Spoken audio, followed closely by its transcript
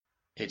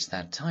It's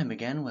that time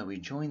again where we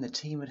join the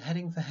team at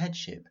Heading for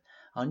Headship,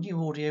 our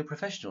new audio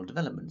professional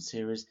development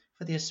series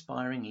for the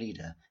aspiring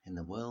leader in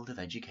the world of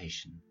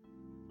education.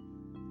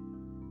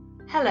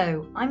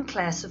 Hello, I'm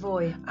Claire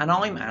Savoy. And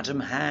I'm Adam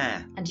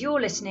Hare. And you're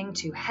listening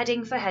to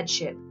Heading for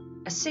Headship,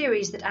 a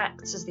series that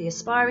acts as the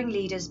aspiring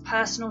leader's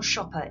personal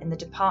shopper in the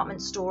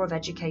department store of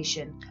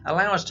education.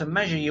 Allow us to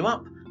measure you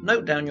up,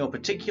 note down your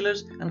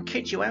particulars, and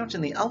kit you out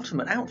in the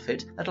ultimate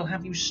outfit that'll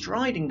have you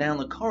striding down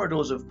the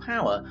corridors of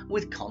power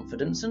with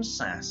confidence and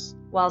sass.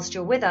 Whilst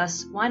you're with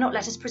us, why not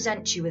let us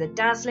present you with a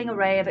dazzling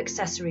array of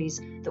accessories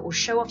that will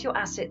show off your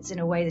assets in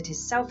a way that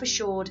is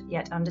self-assured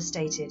yet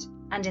understated.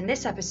 And in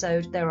this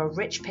episode, there are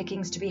rich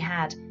pickings to be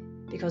had,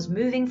 because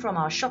moving from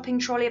our shopping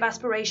trolley of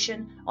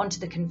aspiration onto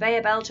the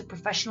conveyor belt of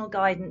professional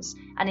guidance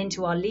and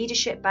into our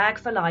leadership bag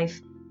for life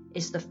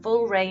is the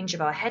full range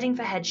of our Heading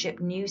for Headship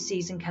new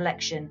season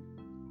collection,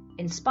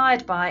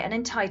 inspired by and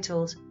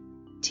entitled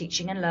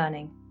Teaching and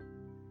Learning.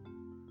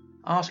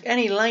 Ask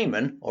any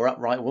layman, or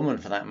upright woman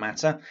for that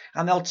matter,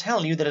 and they'll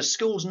tell you that a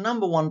school's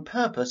number one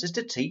purpose is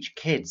to teach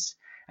kids.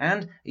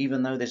 And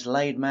even though this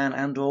laid man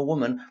and or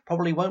woman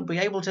probably won't be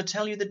able to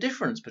tell you the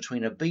difference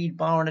between a bead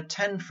bar and a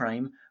 10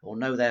 frame, or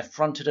know their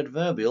fronted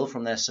adverbial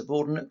from their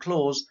subordinate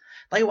clause,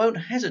 they won't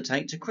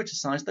hesitate to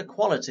criticise the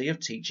quality of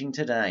teaching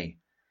today.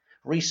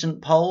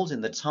 Recent polls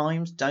in the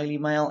Times, Daily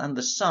Mail and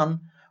The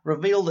Sun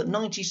reveal that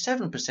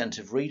 97%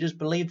 of readers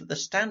believe that the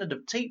standard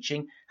of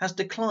teaching has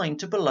declined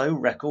to below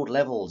record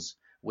levels,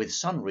 with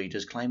some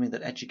readers claiming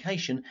that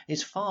education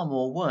is far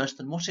more worse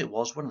than what it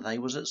was when they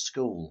was at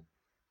school.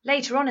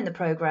 Later on in the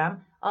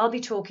programme, I'll be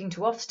talking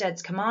to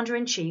Ofsted's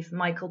Commander-in-Chief,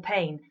 Michael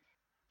Payne.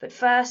 But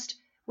first,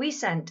 we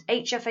sent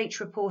HFH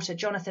reporter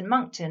Jonathan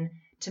Monkton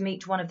to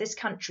meet one of this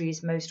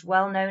country's most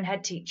well-known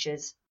head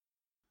teachers.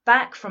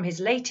 Back from his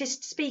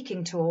latest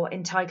speaking tour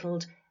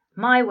entitled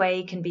My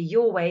Way Can Be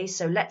Your Way,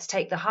 So Let's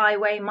Take the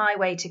Highway My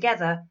Way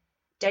Together,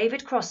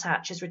 David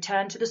Crosshatch has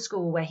returned to the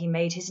school where he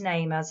made his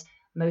name as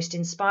most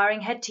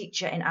inspiring head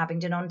teacher in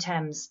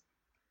Abingdon-on-Thames.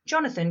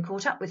 Jonathan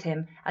caught up with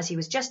him as he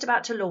was just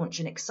about to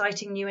launch an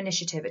exciting new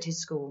initiative at his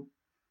school.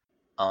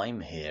 I'm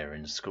here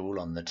in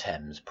School on the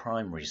Thames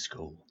Primary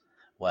School,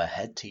 where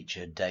head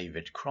teacher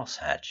David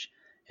Crosshatch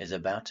is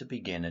about to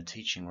begin a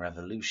teaching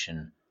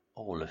revolution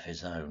all of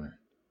his own.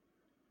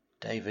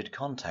 David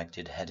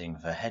contacted Heading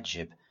for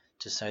Headship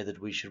to say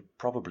that we should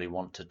probably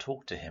want to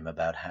talk to him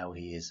about how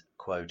he is,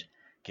 quote,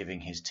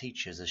 giving his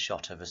teachers a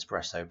shot of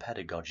espresso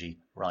pedagogy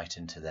right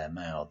into their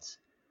mouths.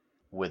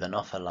 With an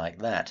offer like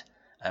that,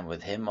 and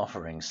with him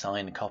offering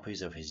signed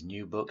copies of his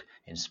new book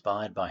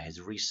inspired by his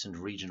recent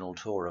regional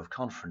tour of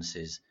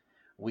conferences,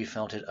 we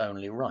felt it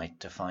only right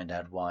to find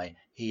out why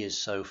he is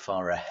so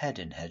far ahead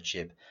in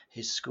headship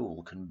his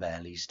school can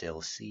barely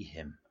still see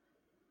him.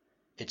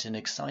 It's an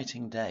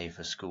exciting day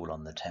for School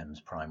on the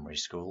Thames Primary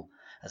School,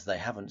 as they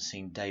haven't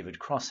seen David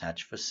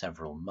Crosshatch for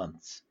several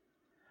months.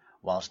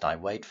 Whilst I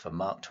wait for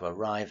Mark to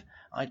arrive,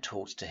 I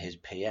talked to his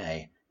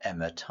PA,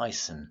 Emma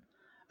Tyson,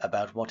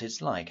 about what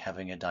it's like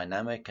having a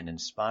dynamic and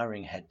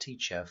inspiring head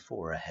teacher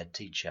for a head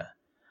teacher.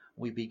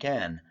 We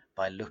began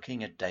by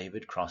looking at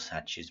David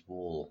Crosshatch's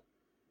wall.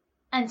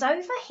 And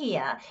over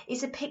here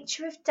is a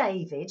picture of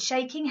David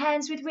shaking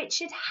hands with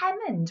Richard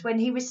Hammond when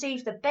he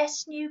received the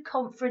Best New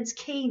Conference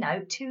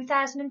Keynote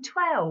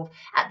 2012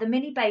 at the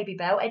Mini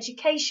Babybel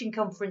Education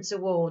Conference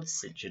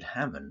Awards. Richard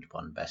Hammond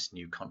won Best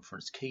New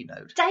Conference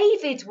Keynote.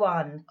 David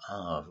won.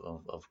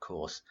 Of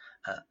course.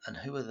 And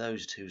who are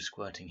those two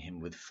squirting him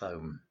with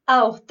foam?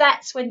 Oh,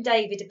 that's when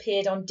David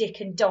appeared on Dick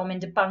and Dom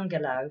in the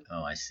bungalow.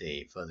 Oh, I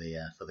see. For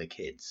the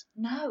kids.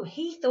 No,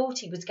 he thought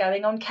he was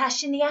going on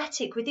Cash in the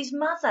Attic with his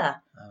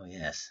mother. Oh,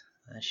 yes.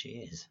 There she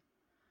is.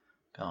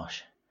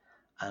 Gosh.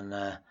 And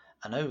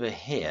over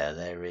here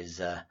there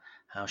is,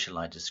 how shall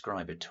I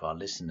describe it to our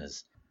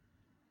listeners?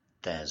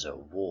 There's a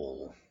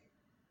wall.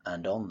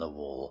 And on the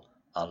wall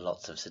are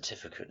lots of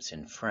certificates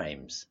in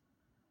frames.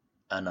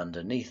 And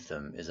underneath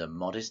them is a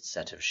modest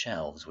set of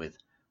shelves with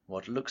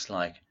what looks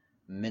like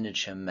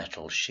miniature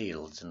metal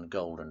shields and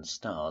golden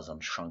stars on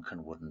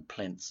shrunken wooden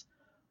plinths,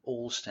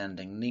 all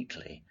standing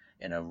neatly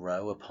in a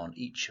row upon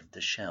each of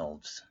the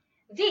shelves.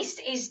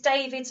 This is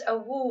David's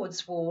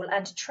awards wall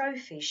and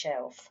trophy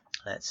shelf.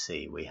 Let's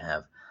see, we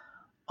have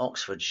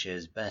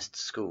Oxfordshire's Best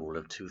School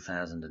of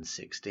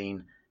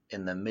 2016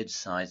 in the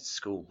mid-sized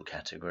school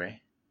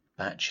category,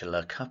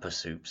 Bachelor Cuppa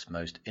Soup's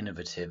Most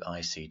Innovative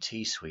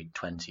ICT Suite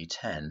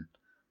 2010,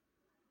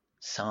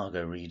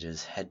 Saga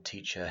Reader's Head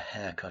Teacher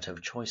Haircut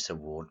of Choice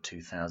Award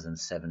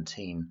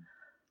 2017,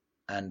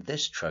 and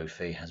this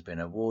trophy has been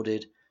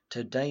awarded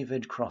to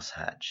David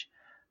Crosshatch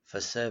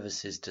for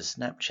services to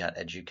Snapchat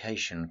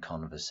Education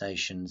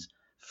Conversations,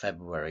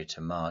 February to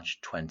March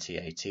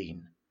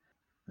 2018.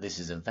 This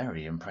is a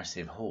very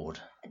impressive hoard.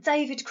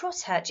 David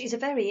Crosshatch is a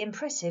very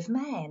impressive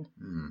man.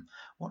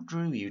 What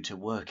drew you to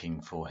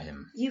working for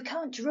him? You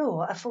can't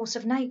draw a force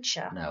of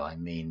nature. No, I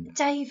mean...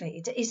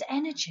 David is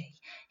energy.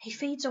 He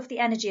feeds off the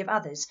energy of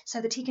others so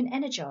that he can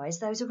energise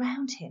those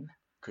around him.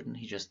 Couldn't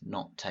he just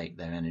not take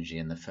their energy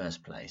in the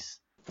first place?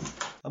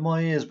 Are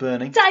my ears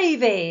burning?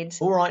 David!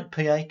 All right,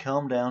 PA,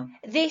 calm down.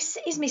 This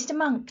is Mr.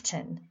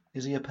 Monkton.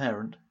 Is he a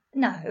parent?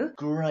 No.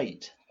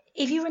 Great.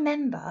 If you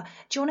remember,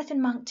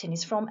 Jonathan Monkton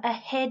is from a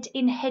head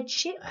in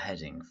Headship. A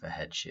heading for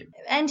Headship.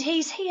 And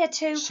he's here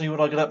to... See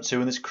what I get up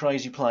to in this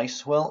crazy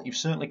place? Well, you've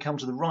certainly come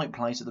to the right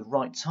place at the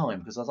right time,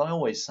 because as I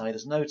always say,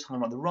 there's no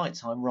time like the right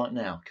time right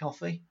now.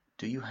 Coffee?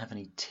 Do you have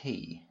any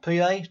tea?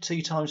 PA,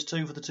 tea times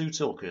 2 for the 2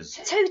 talkers.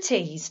 2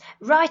 teas.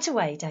 Right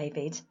away,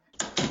 David.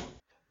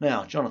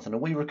 Now, Jonathan, are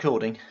we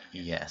recording?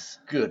 Yes.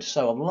 Good.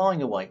 So I'm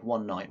lying awake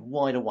one night,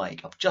 wide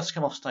awake. I've just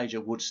come off stage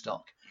at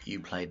Woodstock.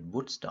 You played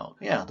Woodstock?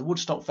 Yeah, the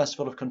Woodstock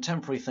Festival of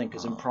Contemporary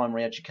Thinkers in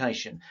Primary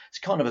Education. It's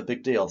kind of a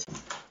big deal.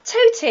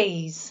 2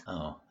 teas.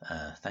 Oh,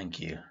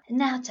 thank you.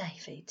 Now,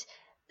 David,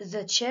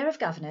 the Chair of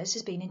Governors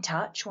has been in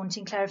touch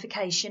wanting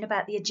clarification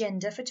about the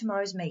agenda for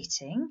tomorrow's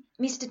meeting.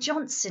 Mr.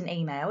 Johnson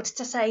emailed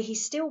to say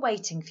he's still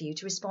waiting for you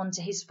to respond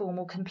to his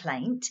formal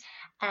complaint.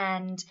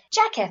 And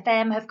Jack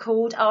FM have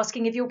called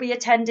asking if you'll be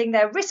attending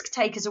their Risk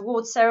Takers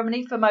Awards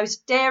ceremony for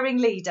Most Daring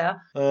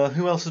Leader.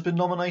 Who else has been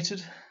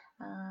nominated?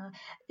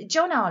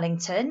 John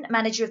Arlington,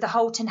 manager of the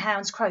Holton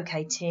Hounds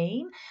croquet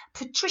team,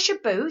 Patricia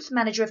Booth,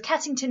 manager of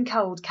Cattington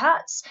Cold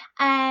Cuts,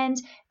 and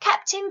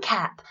Captain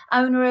Cap,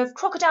 owner of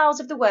Crocodiles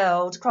of the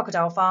World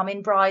crocodile farm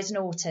in Bryce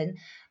Norton,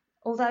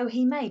 although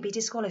he may be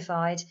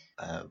disqualified.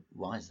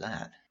 Why is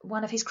that?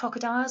 One of his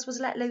crocodiles was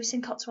let loose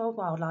in Cotswold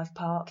Wildlife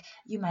Park.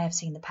 You may have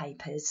seen the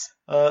papers.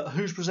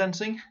 Who's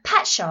presenting?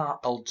 Pat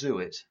Sharp. I'll do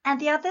it. And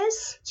the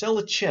others? Tell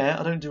the chair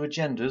I don't do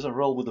agendas, I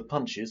roll with the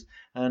punches.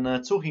 And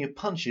talking of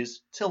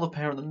punches, tell the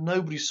parent that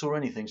nobody saw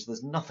anything, so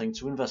there's nothing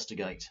to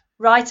investigate.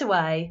 Right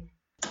away.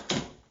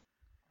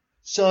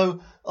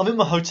 So, I'm in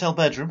my hotel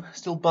bedroom,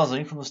 still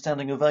buzzing from the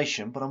standing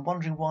ovation, but I'm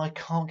wondering why I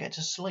can't get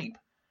to sleep.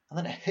 And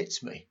then it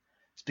hits me.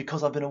 It's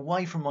because I've been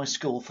away from my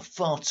school for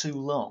far too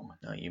long.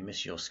 Oh, you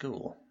miss your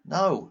school?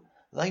 No,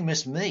 they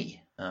miss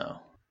me. Oh.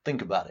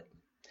 Think about it.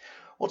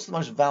 What's the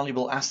most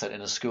valuable asset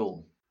in a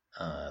school?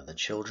 The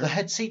children? The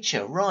head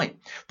teacher, right.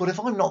 But if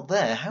I'm not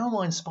there, how am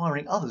I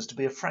inspiring others to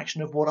be a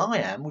fraction of what I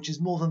am, which is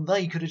more than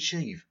they could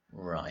achieve?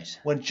 Right.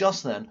 When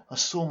just then I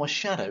saw my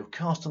shadow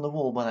cast on the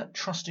wall by that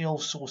trusty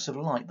old source of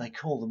light they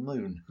call the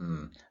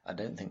moon. I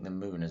don't think the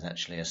moon is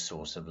actually a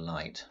source of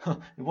light.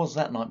 It was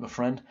that night, my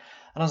friend.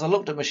 And as I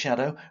looked at my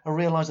shadow, I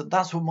realised that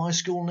that's what my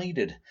school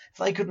needed. If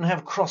they couldn't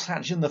have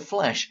Crosshatch in the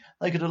flesh,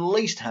 they could at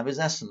least have his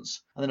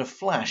essence. And in a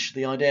flash,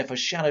 the idea for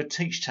Shadow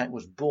Teach Tech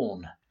was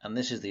born. And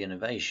this is the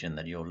innovation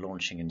that you're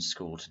launching in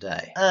school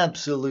today?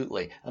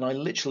 Absolutely. And I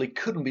literally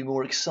couldn't be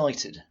more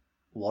excited.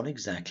 What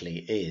exactly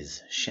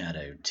is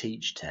Shadow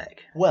Teach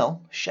Tech?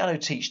 Well, Shadow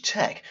Teach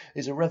Tech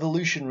is a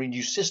revolutionary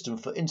new system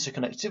for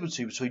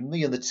interconnectivity between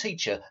me and the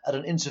teacher at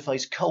an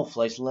interface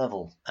coalface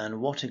level. And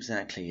what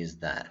exactly is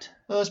that?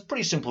 It's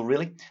pretty simple,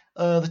 really.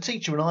 The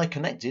teacher and I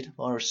connected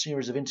via a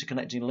series of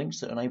interconnecting links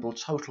that enable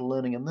total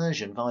learning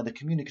immersion via the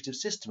communicative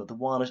system of the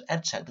wireless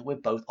EdTech that we're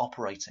both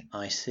operating.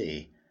 I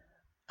see.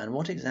 And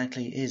what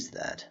exactly is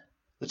that?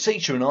 The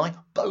teacher and I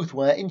both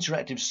wear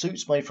interactive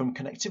suits made from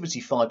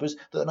connectivity fibres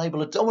that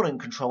enable a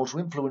dominant control to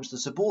influence the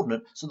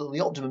subordinate so that the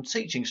optimum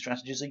teaching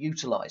strategies are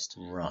utilised.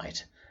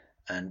 Right.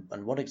 And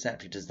what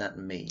exactly does that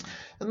mean?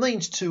 It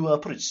means, to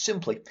put it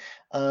simply,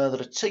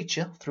 that a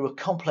teacher, through a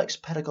complex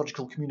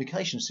pedagogical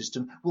communication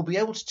system, will be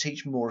able to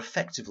teach more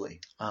effectively.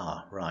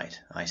 Ah, right,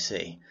 I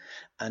see.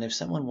 And if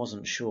someone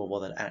wasn't sure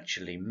what that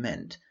actually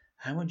meant,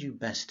 how would you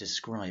best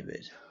describe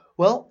it?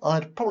 Well,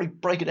 I'd probably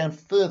break it down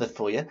further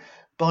for you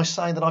by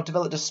saying that I've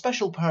developed a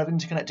special pair of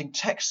interconnecting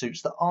tech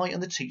suits that I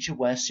and the teacher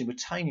wear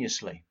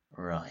simultaneously.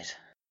 Right.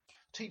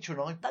 Teacher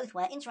and I both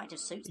wear interactive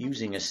suits.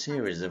 Using a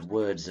series of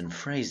words and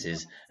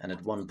phrases, and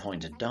at one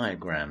point a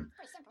diagram,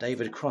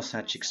 David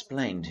Crosshatch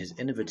explained his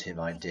innovative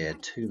idea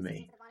to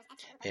me.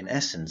 In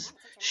essence,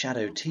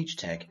 Shadow Teach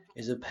Tech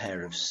is a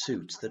pair of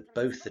suits that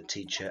both the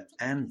teacher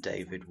and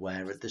David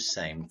wear at the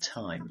same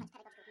time.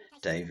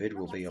 David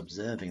will be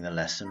observing the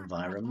lesson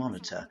via a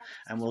monitor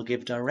and will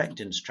give direct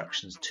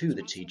instructions to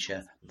the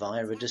teacher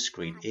via a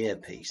discrete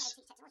earpiece.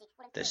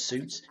 The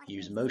suits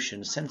use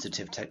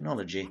motion-sensitive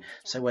technology,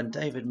 so when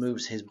David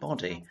moves his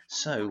body,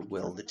 so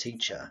will the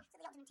teacher.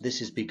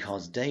 This is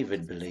because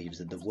David believes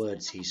that the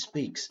words he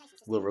speaks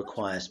will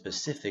require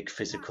specific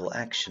physical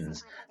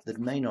actions that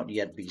may not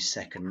yet be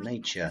second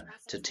nature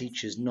to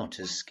teachers not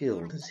as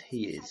skilled as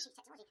he is.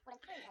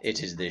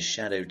 It is this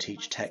Shadow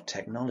Teach Tech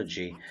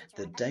technology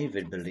that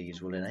David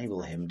believes will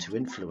enable him to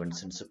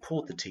influence and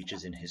support the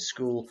teachers in his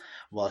school,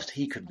 whilst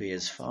he could be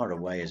as far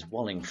away as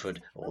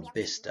Wallingford or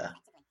Bicester.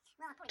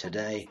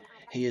 Today,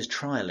 he is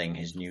trialling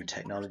his new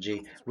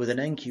technology with an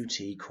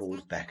NQT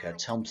called Becca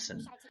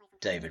Thompson.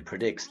 David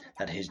predicts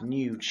that his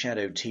new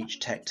Shadow Teach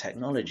Tech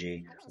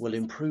technology will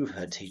improve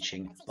her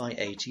teaching by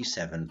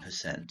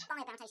 87%.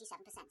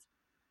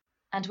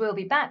 And we'll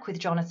be back with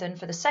Jonathan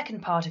for the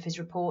second part of his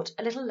report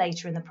a little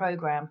later in the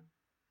programme.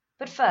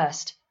 But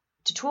first,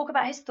 to talk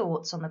about his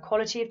thoughts on the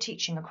quality of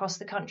teaching across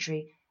the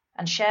country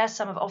and share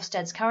some of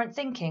Ofsted's current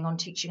thinking on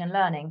teaching and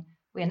learning,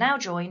 we are now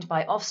joined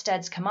by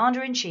Ofsted's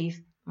Commander-in-Chief,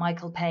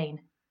 Michael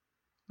Payne.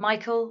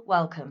 Michael,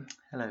 welcome.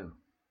 Hello.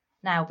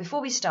 Now,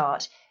 before we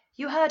start,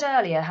 you heard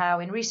earlier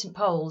how in recent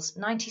polls,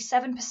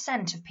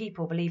 97% of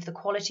people believe the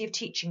quality of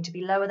teaching to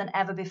be lower than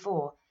ever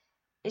before.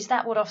 Is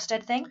that what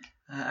Ofsted think?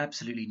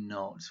 Absolutely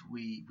not.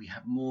 We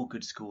have more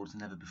good schools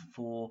than ever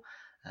before.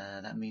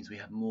 That means we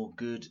have more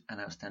good and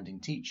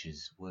outstanding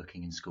teachers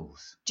working in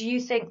schools. Do you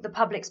think the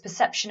public's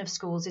perception of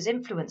schools is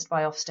influenced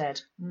by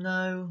Ofsted?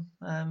 No,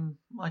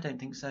 I don't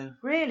think so.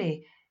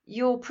 Really?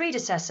 Your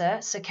predecessor,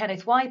 Sir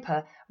Kenneth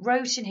Wiper,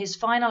 wrote in his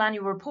final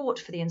annual report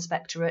for the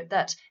Inspectorate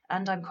that,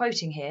 and I'm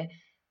quoting here,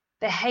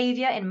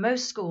 behaviour in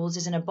most schools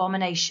is an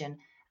abomination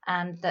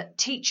and that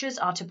teachers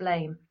are to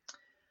blame.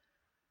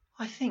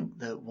 I think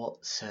that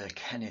what Sir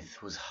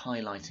Kenneth was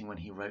highlighting when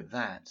he wrote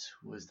that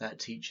was that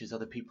teachers are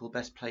the people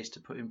best placed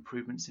to put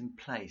improvements in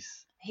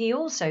place. He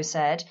also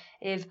said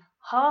if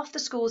half the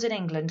schools in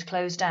England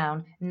closed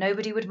down,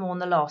 nobody would mourn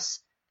the loss.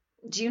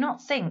 Do you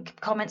not think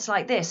comments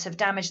like this have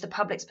damaged the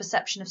public's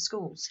perception of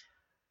schools?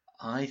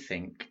 I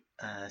think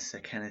Sir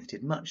Kenneth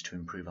did much to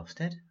improve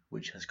Ofsted,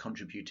 which has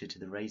contributed to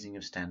the raising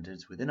of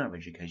standards within our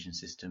education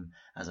system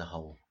as a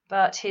whole.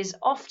 But his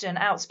often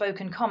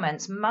outspoken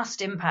comments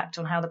must impact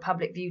on how the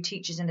public view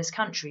teachers in this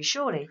country,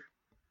 surely?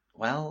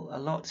 Well, a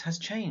lot has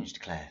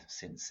changed, Claire,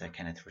 since Sir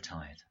Kenneth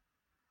retired.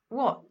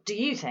 What do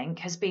you think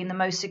has been the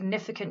most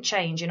significant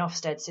change in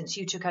Ofsted since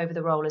you took over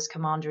the role as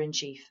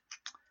Commander-in-Chief?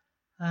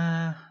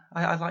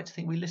 I'd like to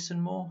think we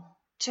listen more.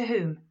 To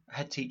whom?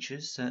 Head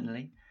teachers,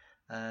 certainly.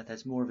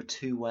 There's more of a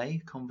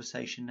two-way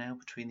conversation now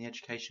between the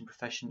education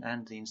profession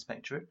and the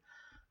Inspectorate,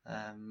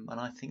 and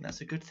I think that's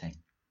a good thing.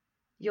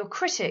 Your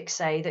critics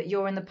say that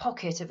you're in the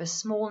pocket of a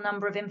small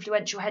number of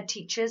influential head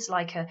teachers,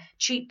 like a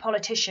cheap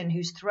politician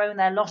who's thrown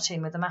their lot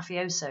in with a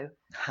mafioso.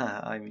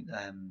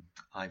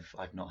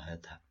 I've not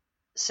heard that.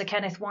 Sir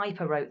Kenneth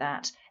Wiper wrote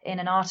that in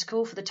an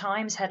article for The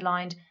Times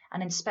headlined,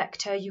 "An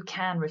Inspector You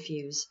Can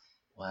Refuse."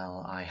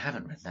 Well, I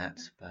haven't read that,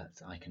 but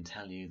I can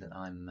tell you that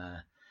I'm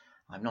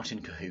not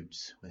in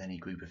cahoots with any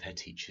group of head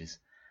teachers.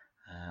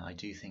 I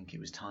do think it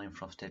was time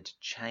for Ofsted to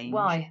change.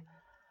 Why?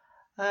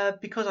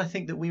 Because I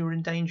think that we were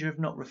in danger of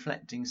not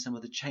reflecting some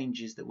of the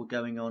changes that were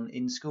going on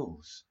in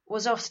schools.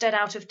 Was Ofsted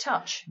out of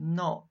touch?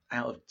 Not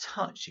out of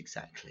touch,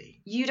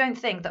 exactly. You don't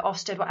think that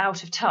Ofsted were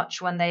out of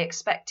touch when they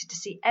expected to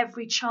see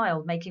every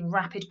child making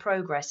rapid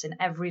progress in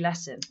every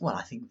lesson? Well,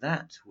 I think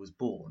that was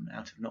born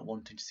out of not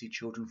wanting to see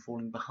children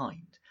falling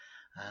behind.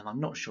 I'm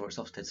not sure it's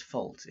Ofsted's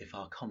fault if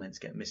our comments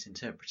get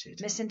misinterpreted.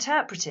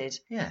 Misinterpreted?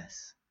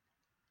 Yes.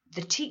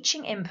 The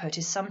teaching input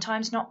is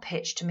sometimes not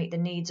pitched to meet the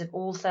needs of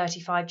all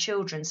 35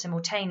 children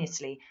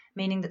simultaneously,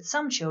 meaning that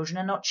some children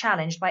are not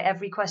challenged by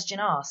every question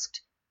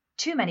asked.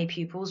 Too many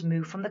pupils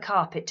move from the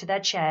carpet to their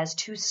chairs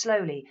too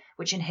slowly,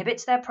 which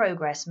inhibits their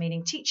progress,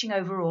 meaning teaching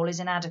overall is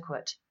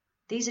inadequate.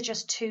 These are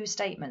just two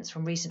statements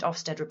from recent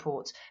Ofsted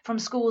reports, from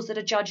schools that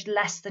are judged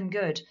less than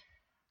good.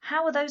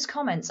 How are those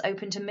comments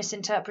open to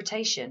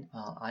misinterpretation?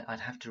 Well, I'd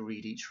have to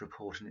read each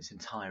report in its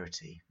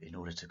entirety in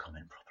order to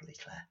comment properly,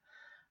 Claire.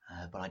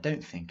 But I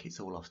don't think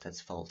it's all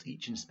Ofsted's fault.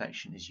 Each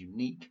inspection is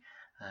unique,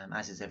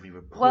 as is every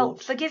report. Well,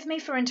 forgive me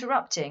for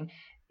interrupting.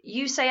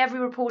 You say every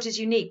report is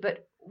unique,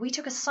 but we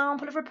took a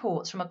sample of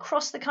reports from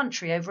across the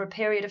country over a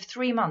period of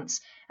 3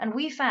 months, and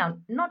we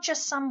found not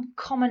just some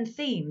common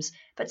themes,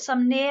 but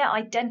some near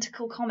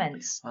identical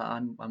comments.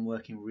 I'm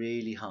working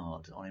really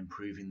hard on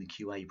improving the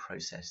QA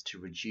process to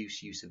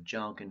reduce use of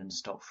jargon and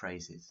stock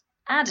phrases.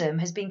 Adam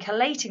has been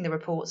collating the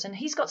reports, and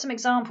he's got some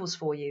examples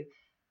for you.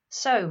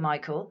 So,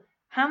 Michael,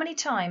 how many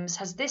times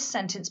has this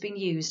sentence been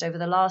used over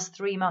the last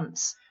 3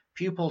 months?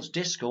 Pupils'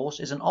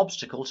 discourse is an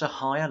obstacle to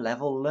higher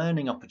level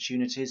learning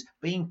opportunities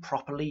being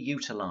properly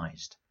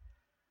utilised.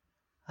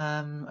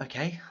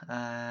 Okay,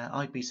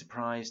 I'd be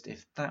surprised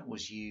if that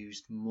was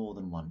used more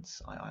than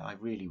once. I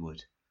really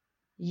would.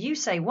 You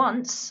say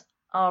once.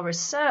 Our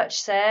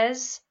research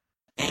says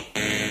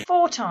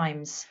 4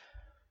 times.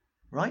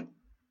 Right,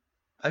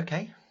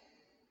 okay.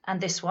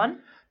 And this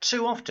one?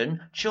 Too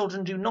often,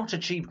 children do not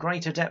achieve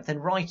greater depth in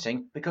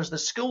writing because the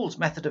school's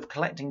method of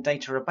collecting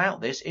data about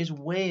this is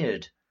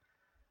weird.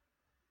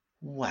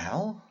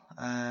 Well,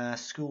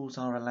 schools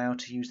are allowed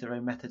to use their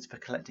own methods for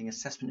collecting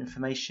assessment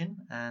information,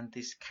 and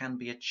this can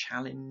be a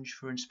challenge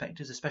for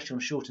inspectors, especially on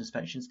short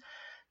inspections.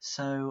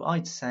 So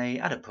I'd say,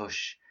 at a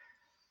push,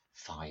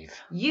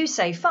 5. You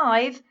say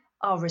 5.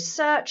 Our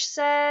research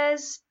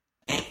says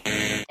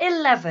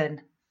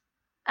 11.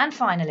 And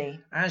finally,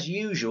 as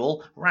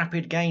usual,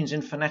 rapid gains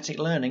in phonetic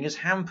learning is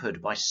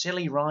hampered by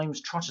silly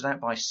rhymes trotted out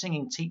by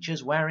singing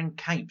teachers wearing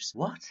capes.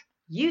 What?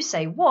 You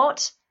say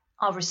what?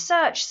 Our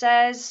research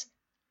says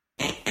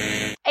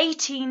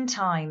 18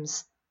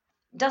 times.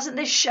 Doesn't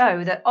this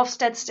show that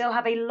Ofsted still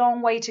have a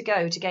long way to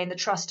go to gain the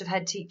trust of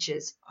head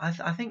teachers? I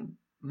think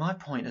my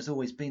point has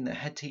always been that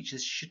head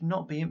teachers should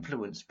not be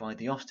influenced by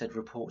the Ofsted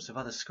reports of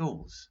other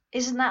schools.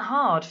 Isn't that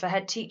hard for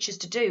head teachers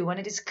to do when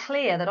it is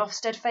clear that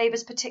Ofsted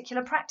favours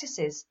particular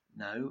practices?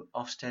 No,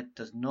 Ofsted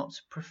does not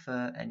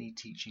prefer any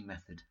teaching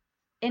method.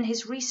 In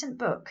his recent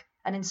book,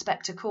 An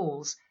Inspector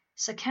Calls,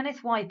 Sir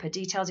Kenneth Wiper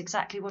details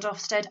exactly what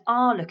Ofsted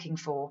are looking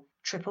for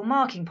triple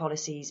marking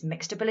policies,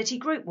 mixed ability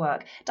group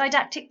work,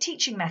 didactic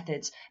teaching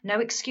methods, no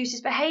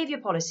excuses behaviour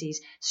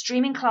policies,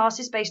 streaming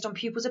classes based on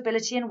pupils'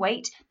 ability and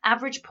weight,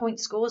 average point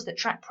scores that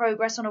track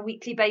progress on a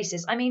weekly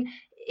basis. I mean,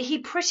 he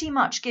pretty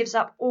much gives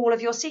up all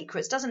of your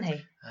secrets, doesn't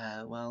he?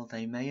 Well,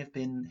 they may have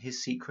been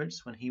his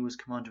secrets when he was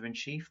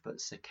Commander-in-Chief,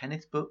 but Sir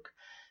Kenneth's book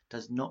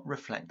does not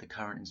reflect the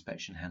current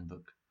inspection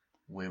handbook.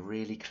 We're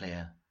really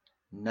clear.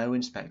 No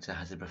inspector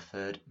has a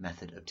preferred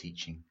method of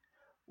teaching.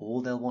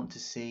 All they'll want to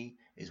see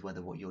is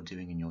whether what you're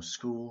doing in your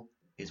school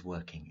is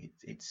working.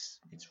 It's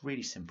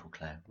really simple,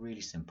 Claire,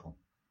 really simple.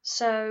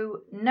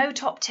 So, no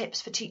top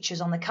tips for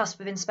teachers on the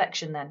cusp of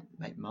inspection then?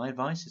 My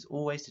advice is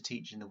always to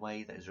teach in the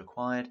way that is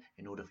required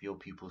in order for your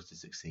pupils to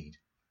succeed.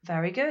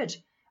 Very good.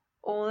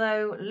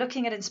 Although,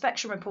 looking at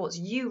inspection reports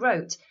you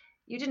wrote,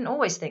 you didn't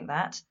always think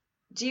that.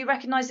 Do you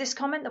recognise this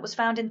comment that was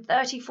found in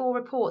 34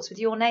 reports with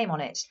your name on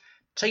it?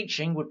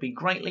 Teaching would be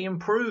greatly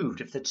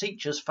improved if the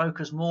teachers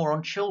focus more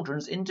on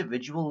children's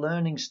individual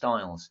learning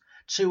styles.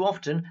 Too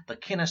often, the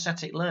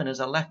kinesthetic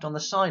learners are left on the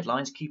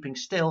sidelines keeping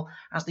still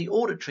as the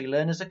auditory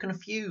learners are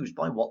confused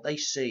by what they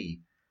see.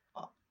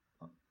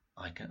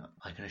 I can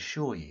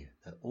assure you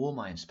that all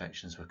my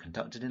inspections were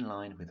conducted in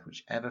line with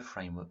whichever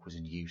framework was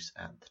in use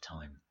at the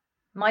time.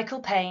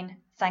 Michael Payne,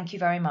 thank you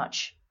very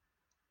much.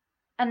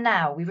 And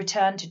now we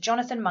return to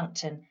Jonathan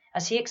Monkton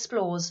as he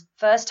explores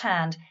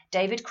firsthand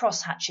David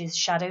Crosshatch's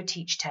Shadow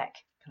Teach Tech.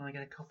 Can I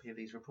get a copy of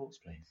these reports,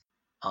 please?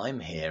 I'm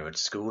here at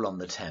School on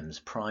the Thames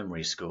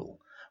Primary School,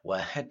 where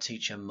head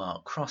teacher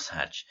Mark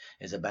Crosshatch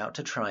is about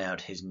to try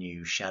out his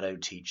new Shadow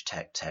Teach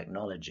Tech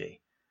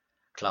technology.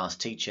 Class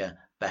teacher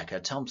Becca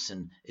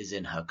Thompson is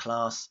in her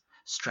class,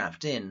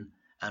 strapped in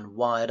and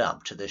wired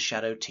up to the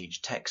Shadow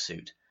Teach Tech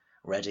suit,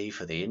 ready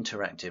for the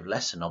interactive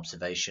lesson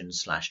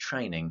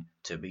observation/training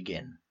to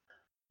begin.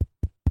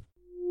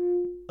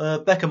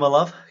 Becca, my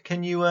love,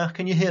 can you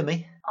hear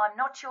me? I'm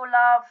not your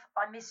love,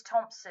 I'm Miss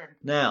Thompson.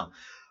 Now,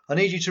 I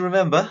need you to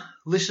remember,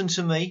 listen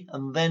to me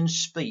and then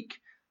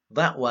speak.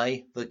 That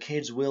way, the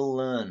kids will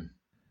learn.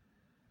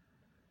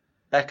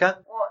 Becca?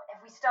 What,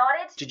 have we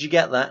started? Did you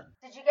get that?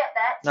 Did you get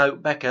that? No,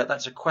 Becca,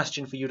 that's a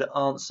question for you to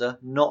answer,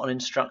 not an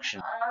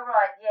instruction. Oh,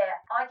 right,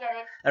 yeah, I get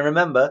it. And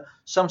remember,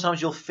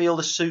 sometimes you'll feel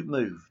the suit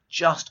move.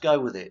 Just go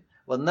with it.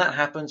 When that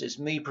happens, it's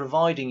me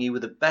providing you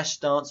with the best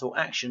stance or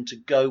action to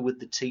go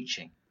with the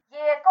teaching.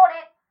 Yeah, got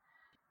it.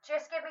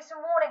 Just give me some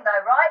warning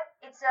though, right?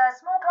 It's a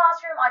small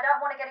classroom, I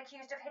don't want to get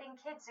accused of hitting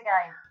kids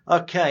again.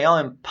 Okay,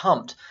 I'm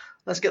pumped.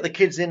 Let's get the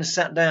kids in and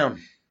sat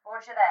down.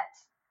 Roger that.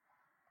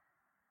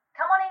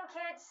 Come on in,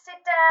 kids,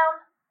 sit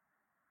down.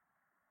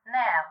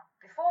 Now,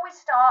 before we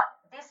start,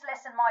 this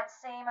lesson might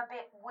seem a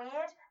bit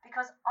weird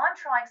because I'm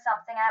trying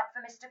something out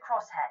for Mr.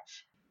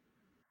 Crosshatch.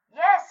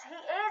 Yes, he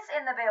is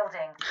in the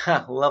building.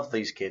 Ha, love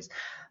these kids.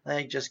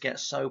 They just get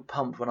so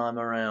pumped when I'm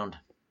around.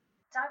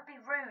 Don't be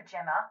rude,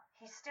 Gemma.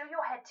 He's still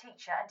your head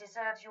teacher and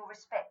deserves your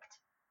respect.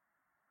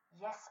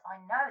 Yes, I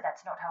know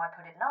that's not how I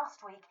put it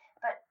last week,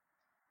 but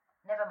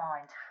never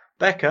mind.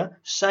 Becca,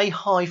 say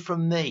hi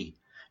from me.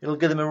 It'll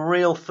give them a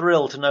real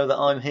thrill to know that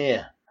I'm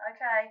here.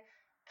 Okay.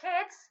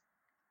 Kids,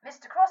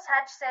 Mr.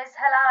 Crosshatch says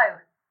hello.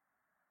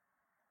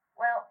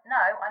 Well, no,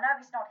 I know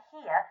he's not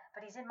here,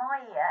 but he's in my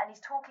ear and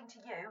he's talking to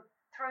you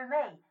through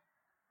me.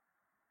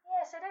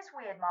 Yes, it is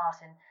weird,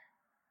 Martin.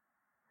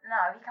 No,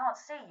 he can't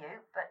see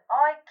you, but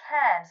I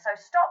can, so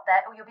stop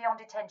that or you'll be on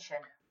detention.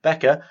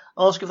 Becca,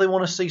 ask if they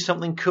want to see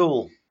something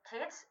cool.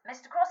 Kids,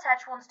 Mr.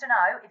 Crosshatch wants to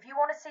know if you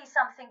want to see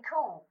something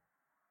cool.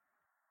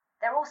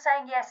 They're all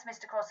saying yes,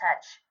 Mr.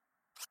 Crosshatch.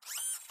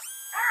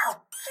 Ow!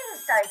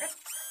 Jeez, David,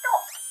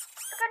 stop!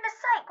 For goodness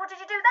sake, what did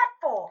you do that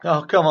for?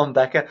 Oh, come on,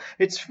 Becca.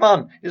 It's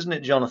fun, isn't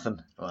it,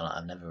 Jonathan? Well,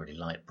 I've never really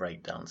liked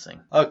breakdancing.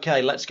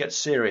 Okay, let's get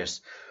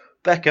serious.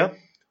 Becca,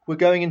 we're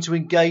going into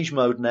engage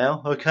mode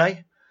now,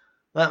 okay?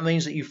 That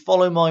means that you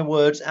follow my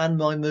words and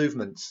my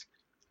movements.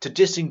 To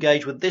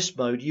disengage with this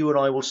mode, you and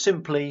I will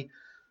simply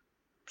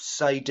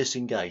say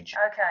disengage.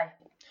 Okay.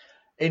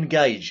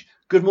 Engage.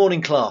 Good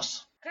morning,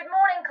 class. Good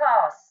morning,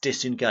 class.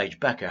 Disengage.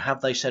 Becca,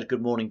 have they said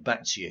good morning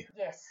back to you?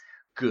 Yes.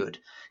 Good.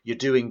 You're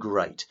doing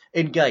great.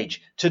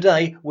 Engage.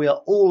 Today, we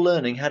are all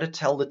learning how to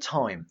tell the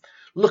time.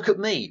 Look at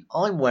me.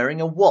 I'm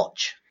wearing a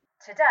watch.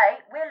 Today,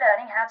 we're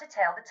learning how to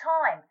tell the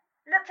time.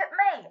 Look at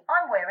me.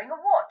 I'm wearing a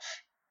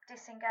watch.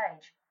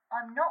 Disengage.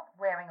 I'm not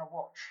wearing a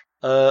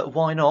watch.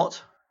 Why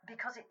not?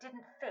 Because it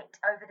didn't fit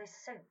over this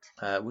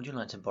suit. Would you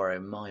like to borrow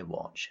my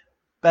watch?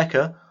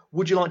 Becca,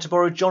 would you like to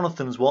borrow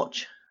Jonathan's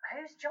watch?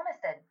 Who's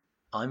Jonathan?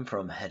 I'm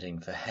from Heading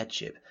for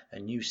Headship, a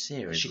new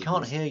series. She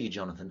can't hear you,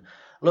 Jonathan.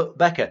 Look,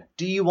 Becca,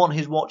 do you want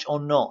his watch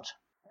or not?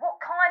 What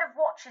kind of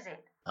watch is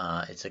it?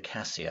 It's a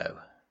Casio.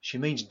 She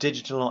means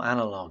digital or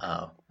analog?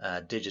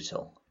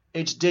 Digital.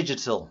 It's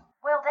digital.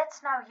 Well,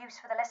 that's no use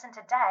for the lesson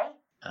today.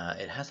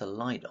 It has a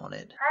light on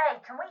it. Hey,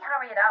 can we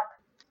hurry it up?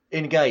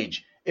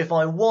 Engage. If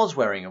I was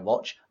wearing a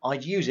watch,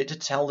 I'd use it to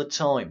tell the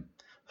time.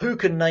 Who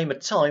can name a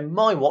time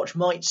my watch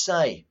might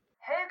say?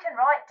 Who can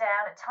write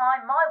down a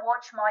time my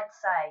watch might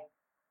say?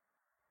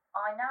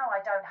 I know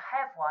I don't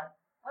have one.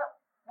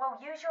 Well,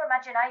 use your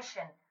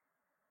imagination.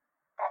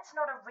 That's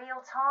not a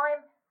real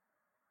time.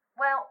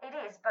 Well, it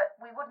is, but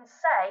we wouldn't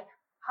say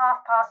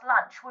 1/2 past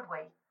lunch, would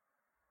we?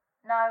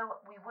 No,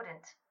 we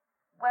wouldn't.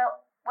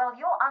 Well,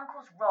 your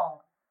uncle's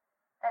wrong.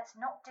 That's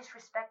not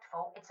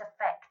disrespectful, it's a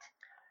fact.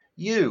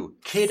 You,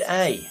 Kid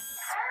A.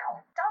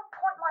 Ow! Don't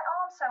point my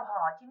arm so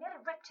hard. You nearly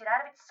ripped it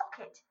out of its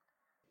socket.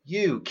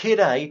 You, Kid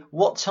A,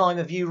 what time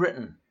have you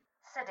written?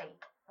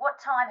 Sadiq, what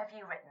time have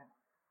you written?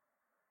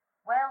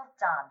 Well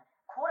done.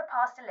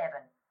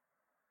 11:15.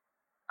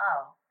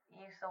 Oh,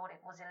 you thought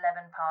it was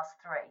 3:11.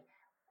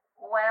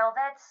 Well,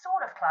 that's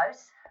sort of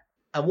close.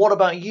 And what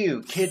about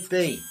you, Kid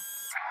B?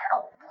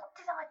 Ow! What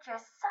did I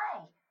just say?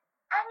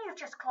 And you've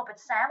just clobbered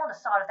Sam on the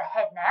side of the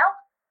head now.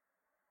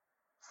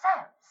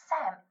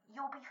 Sam,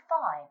 you'll be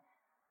fine.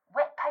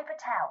 Wet paper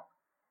towel.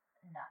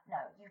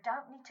 No, you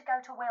don't need to go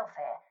to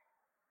welfare.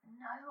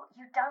 No,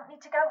 you don't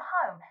need to go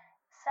home.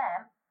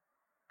 Sam,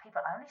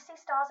 people only see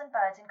stars and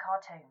birds in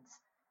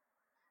cartoons.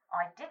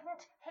 I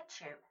didn't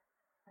hit you.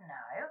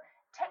 No,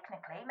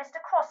 technically Mr.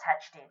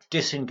 Crosshatch did.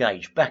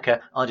 Disengage.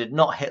 Becca, I did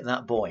not hit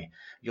that boy.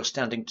 You're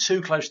standing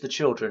too close to the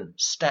children.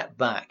 Step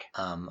back.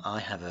 I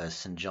have a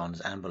St.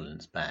 John's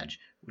ambulance badge.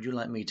 Would you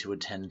like me to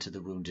attend to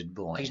the wounded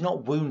boy? He's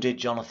not wounded,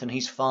 Jonathan.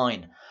 He's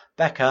fine.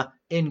 Becca,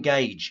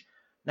 engage.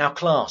 Now,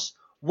 class,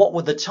 what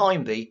would the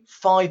time be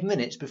 5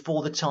 minutes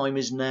before the time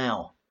is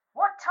now?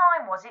 What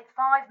time was it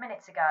 5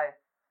 minutes ago?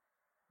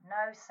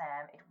 No,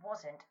 Sam, it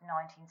wasn't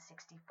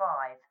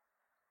 1965.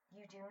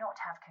 You do not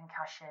have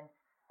concussion.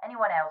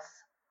 Anyone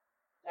else?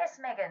 Yes,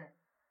 Megan.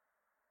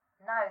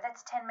 No,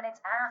 that's 10 minutes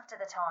after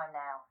the time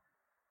now.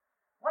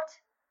 What?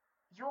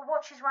 Your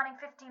watch is running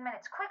 15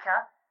 minutes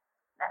quicker?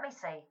 Let me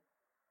see.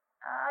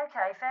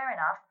 Okay, fair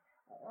enough.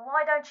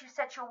 Why don't you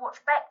set your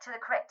watch back to the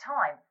correct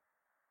time?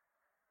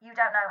 You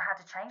don't know how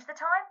to change the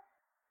time?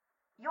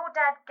 Your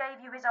dad gave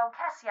you his old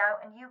Casio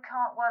and you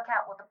can't work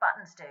out what the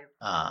buttons do.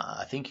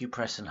 I think you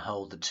press and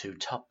hold the 2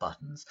 top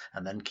buttons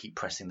and then keep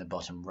pressing the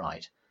bottom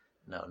right.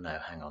 No,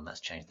 hang on,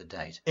 let's change the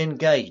date.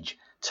 Engage.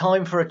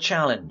 Time for a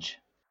challenge.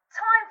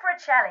 Time for a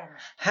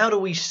challenge. How do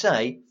we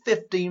say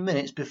 15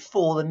 minutes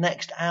before the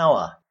next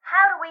hour?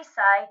 How do we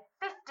say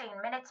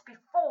 15 minutes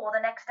before the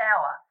next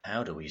hour?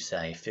 How do we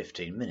say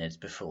 15 minutes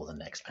before the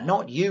next hour?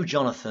 Not you,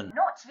 Jonathan.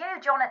 Not you,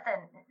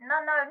 Jonathan.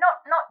 No,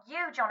 not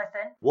you,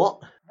 Jonathan.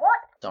 What? What?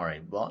 Sorry,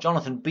 what?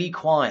 Jonathan, be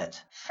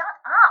quiet. Shut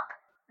up.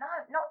 No,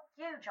 not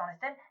you,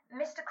 Jonathan.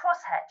 Mr.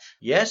 Crosshatch.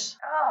 Yes?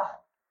 Oh,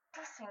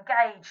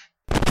 disengage.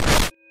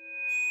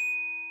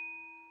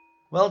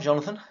 Well,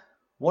 Jonathan,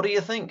 what do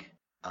you think?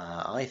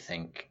 I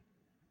think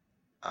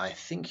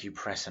you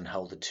press and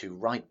hold the 2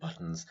 right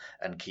buttons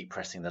and keep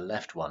pressing the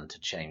left one to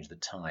change the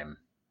time.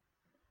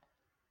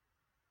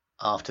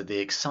 After the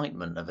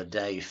excitement of a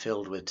day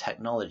filled with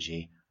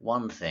technology,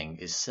 one thing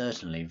is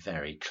certainly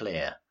very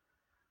clear.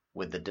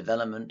 With the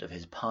development of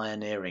his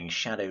pioneering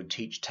Shadow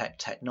Teach Tech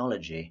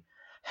technology,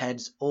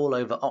 heads all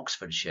over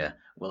Oxfordshire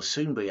will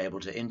soon be able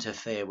to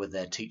interfere with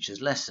their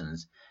teachers'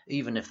 lessons,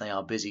 even if they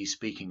are busy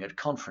speaking at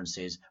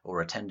conferences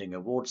or attending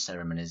award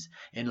ceremonies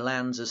in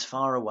lands as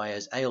far away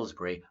as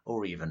Aylesbury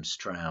or even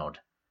Stroud.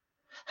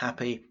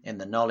 Happy in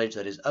the knowledge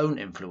that his own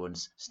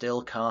influence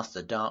still casts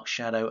a dark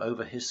shadow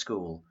over his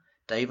school,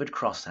 David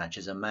Crosshatch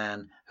is a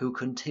man who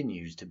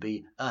continues to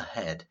be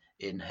ahead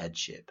in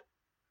headship.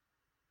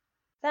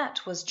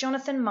 That was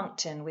Jonathan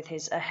Monkton with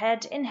his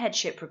Ahead in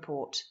Headship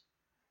report.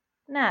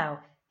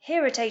 Now,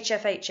 here at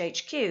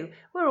HFHHQ,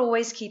 we're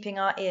always keeping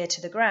our ear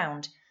to the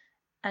ground,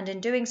 and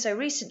in doing so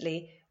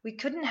recently, we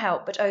couldn't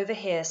help but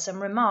overhear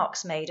some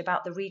remarks made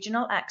about the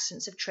regional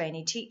accents of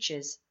trainee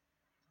teachers.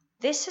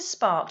 This has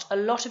sparked a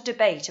lot of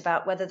debate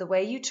about whether the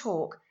way you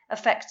talk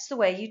affects the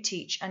way you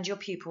teach and your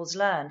pupils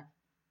learn.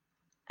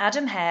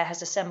 Adam Hare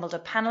has assembled a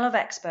panel of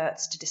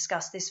experts to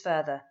discuss this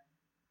further.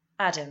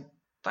 Adam.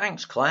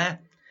 Thanks, Claire.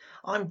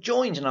 I'm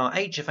joined in our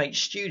HFH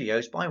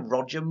studios by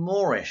Roger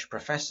Moorish,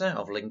 Professor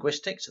of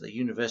Linguistics at the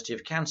University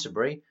of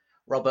Canterbury,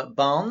 Robert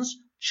Barnes,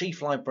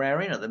 Chief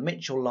Librarian at the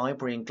Mitchell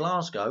Library in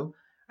Glasgow,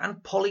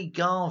 and Polly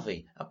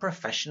Garvey, a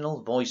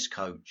professional voice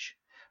coach.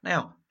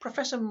 Now,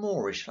 Professor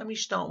Moorish, let me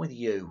start with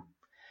you.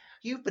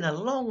 You've been a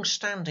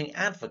long-standing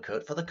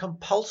advocate for the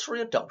compulsory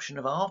adoption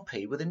of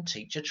RP within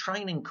teacher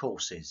training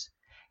courses.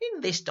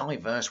 In this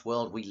diverse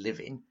world we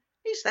live in,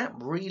 is that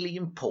really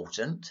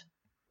important?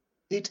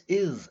 It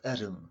is,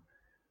 Adam.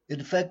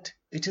 In fact,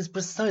 it is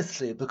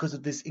precisely because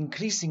of this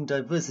increasing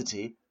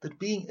diversity that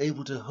being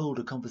able to hold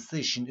a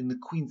conversation in the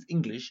Queen's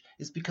English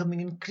is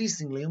becoming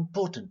increasingly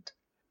important.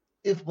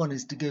 If one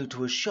is to go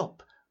to a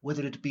shop,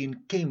 whether it be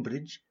in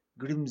Cambridge,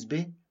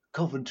 Grimsby,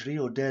 Coventry,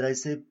 or dare I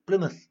say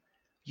Plymouth,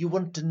 you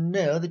want to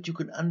know that you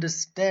can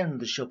understand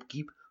the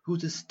shopkeep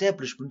whose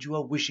establishment you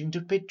are wishing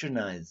to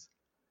patronize.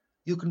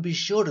 You can be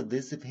sure of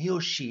this if he or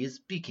she is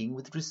speaking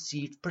with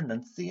received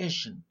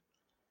pronunciation.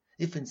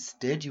 If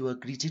instead you are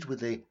greeted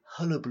with a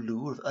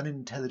hullabaloo of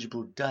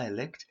unintelligible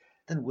dialect,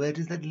 then where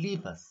does that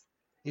leave us?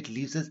 It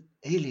leaves us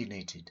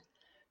alienated.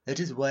 That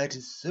is why it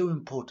is so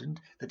important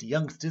that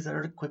youngsters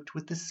are equipped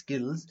with the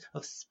skills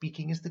of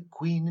speaking as the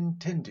Queen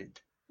intended.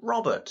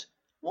 Robert,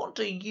 what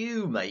do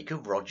you make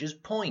of Roger's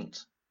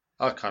point?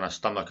 I can't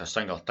stomach a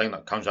single thing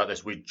that comes out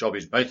this wee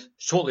jobby's mouth.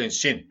 It's totally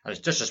insane, and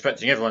it's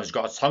disrespecting everyone who's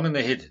got a tongue in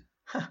the head.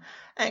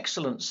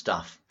 Excellent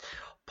stuff.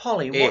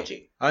 Polly, Hey, what do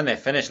you... I'm not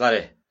finished,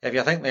 laddie. If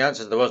you think the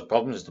answer to the world's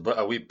problems is to put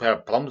a wee pair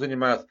of plums in your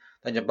mouth,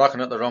 then you're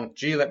barking at the wrong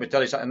tree, let me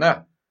tell you something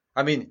there.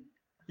 I mean,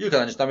 you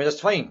can understand me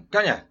just fine,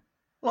 can you?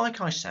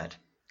 Like I said,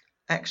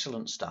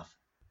 excellent stuff.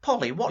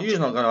 Polly, what... You're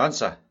not going to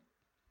answer.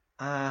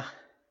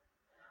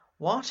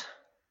 What?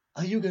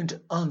 Are you going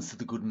to answer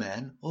the good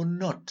man or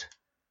not?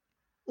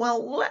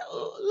 Well,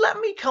 let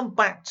me come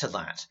back to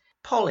that.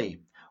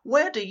 Polly,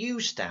 where do you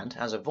stand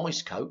as a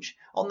voice coach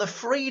on the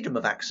freedom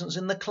of accents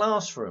in the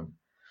classroom?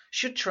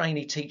 Should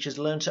trainee teachers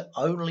learn to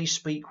only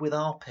speak with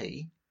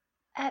RP?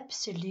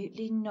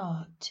 Absolutely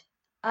not.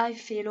 I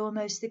feel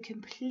almost the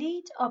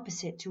complete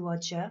opposite to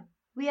Roger.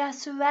 We are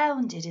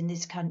surrounded in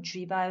this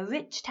country by a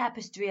rich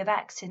tapestry of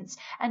accents,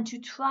 and to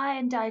try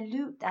and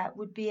dilute that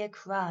would be a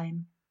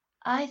crime.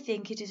 I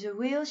think it is a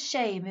real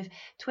shame if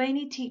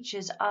trainee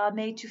teachers are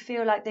made to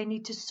feel like they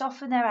need to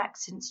soften their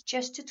accents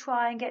just to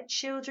try and get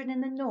children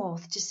in the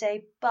north to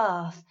say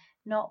Bath,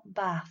 not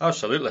Bath.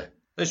 Absolutely.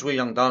 This wee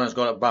young darling's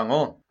got it bang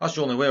on. That's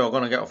the only way we're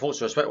going to get our folks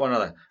to respect one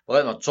another. We'll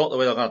let them talk the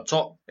way they're going to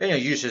talk. Any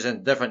use is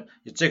indifferent.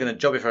 You're taking a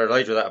jobby for a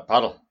ride without a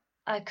paddle.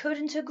 I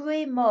couldn't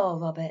agree more,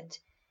 Robert.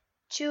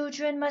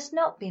 Children must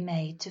not be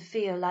made to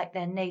feel like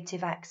their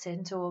native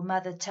accent or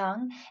mother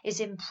tongue is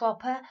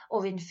improper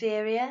or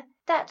inferior.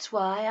 That's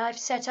why I've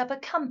set up a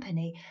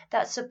company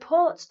that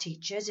supports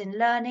teachers in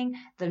learning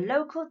the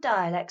local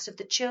dialects of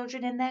the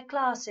children in their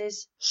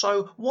classes.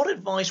 So, what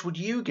advice would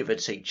you give a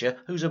teacher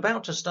who's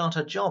about to start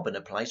a job in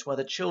a place where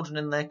the children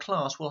in their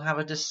class will have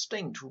a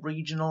distinct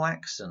regional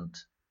accent?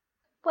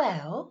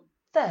 Well,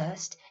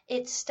 first,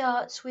 it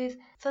starts with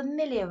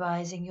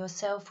familiarising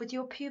yourself with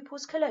your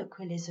pupils'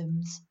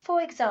 colloquialisms.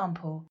 For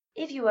example,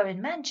 if you are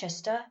in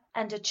Manchester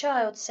and a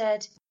child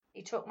said,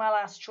 "He took my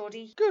last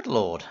chuddy." Good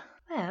Lord.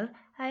 Well,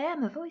 I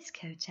am a voice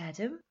coach,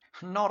 Adam.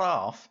 Not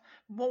half.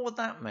 What would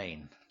that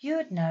mean?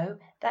 You'd know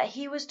that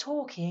he was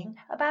talking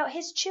about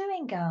his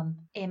chewing gum.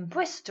 In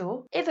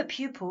Bristol, if a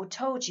pupil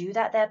told you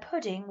that their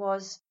pudding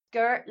was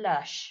Gert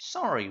Lush,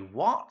 Sorry,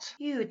 what?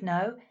 you'd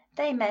know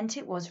they meant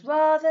it was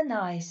rather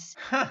nice.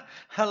 Ha!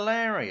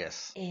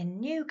 Hilarious. In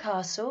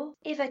Newcastle,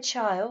 if a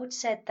child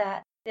said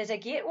that there's a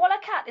great wall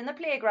of cat in the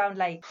playground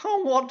lake,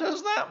 Oh, what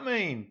does that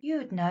mean?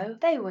 you'd know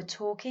they were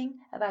talking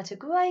about a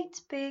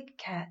great big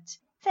cat.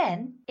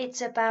 Then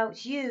it's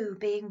about you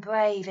being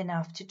brave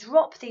enough to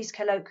drop these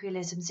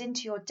colloquialisms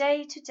into your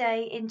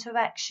day-to-day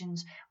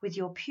interactions with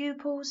your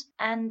pupils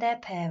and their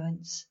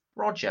parents.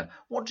 Roger,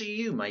 what do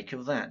you make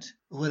of that?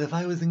 Well, if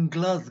I was in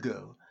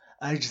Glasgow,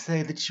 I'd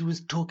say that she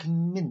was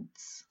talking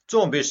mince.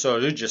 Don't be so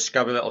rude, you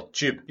scabby little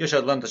tube. You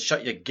should learn to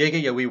shut your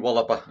giggy, you wee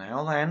walloper.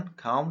 Now then,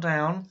 calm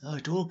down. Oh,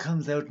 it all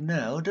comes out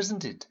now,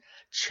 doesn't it?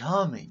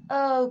 Charming.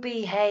 Oh,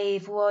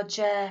 behave,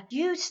 Roger.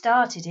 You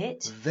started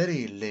it.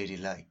 Very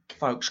ladylike.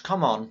 Folks,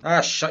 come on.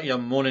 Ah, shut your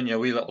moaning, you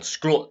wee little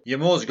scrot. Your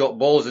mo's got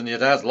balls and your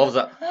dad loves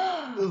it.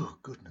 Oh,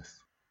 goodness.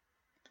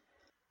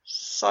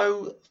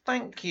 So,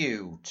 thank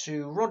you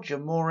to Roger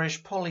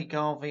Moorish, Polly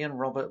Garvey and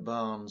Robert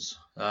Barnes.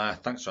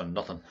 Thanks for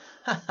nothing.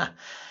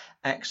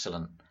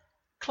 Excellent.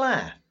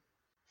 Claire.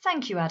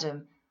 Thank you,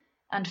 Adam.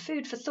 And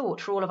food for thought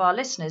for all of our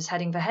listeners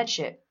heading for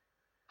Headship.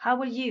 How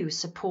will you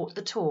support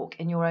the talk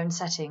in your own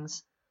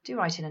settings? Do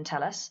write in and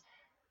tell us.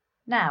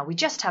 Now, we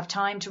just have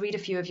time to read a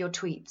few of your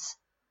tweets.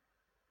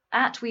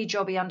 At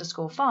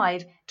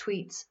 @WeJobby_5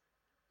 tweets,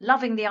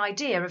 "Loving the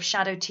idea of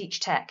Shadow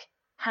Teach Tech.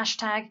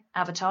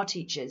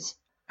 #AvatarTeachers."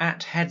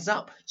 At Heads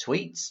Up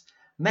tweets,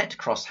 "Met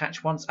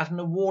Crosshatch once at an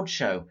award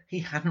show. He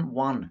hadn't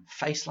won.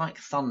 Face like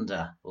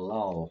thunder.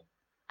 Lol."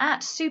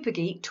 At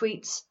Supergeek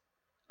tweets,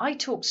 "I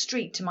talked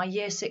street to my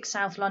Year 6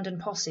 South London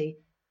posse.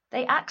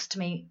 They axed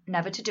me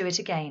never to do it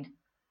again."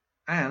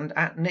 And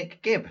at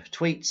Nick Gibb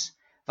tweets,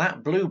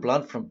 "That blue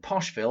blood from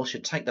Poshville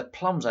should take the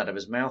plums out of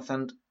his mouth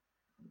and..."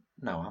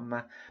 No, I'm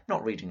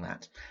not reading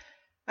that.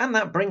 And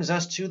that brings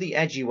us to the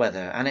edgy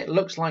weather, and it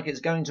looks like it's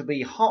going to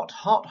be hot,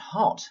 hot,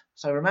 hot.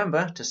 So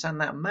remember to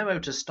send that memo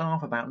to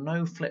staff about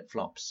no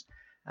flip-flops.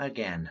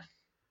 Again.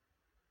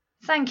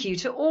 Thank you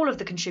to all of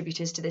the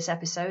contributors to this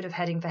episode of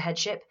Heading for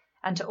Headship,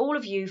 and to all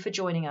of you for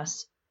joining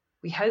us.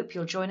 We hope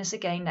you'll join us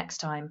again next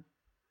time.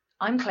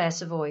 I'm Claire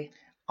Savoy.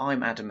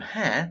 I'm Adam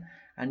Hare,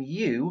 and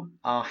you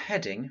are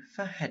heading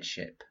for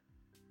Headship.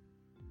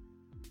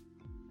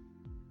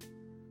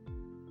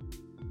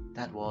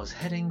 That was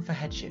Heading for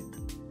Headship,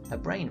 a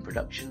brain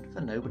production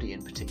for nobody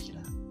in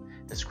particular.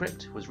 The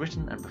script was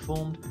written and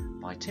performed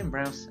by Tim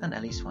Browse and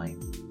Ellie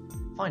Swain.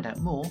 Find out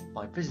more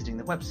by visiting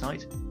the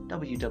website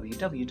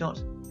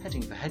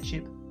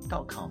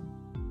www.headingforheadship.com.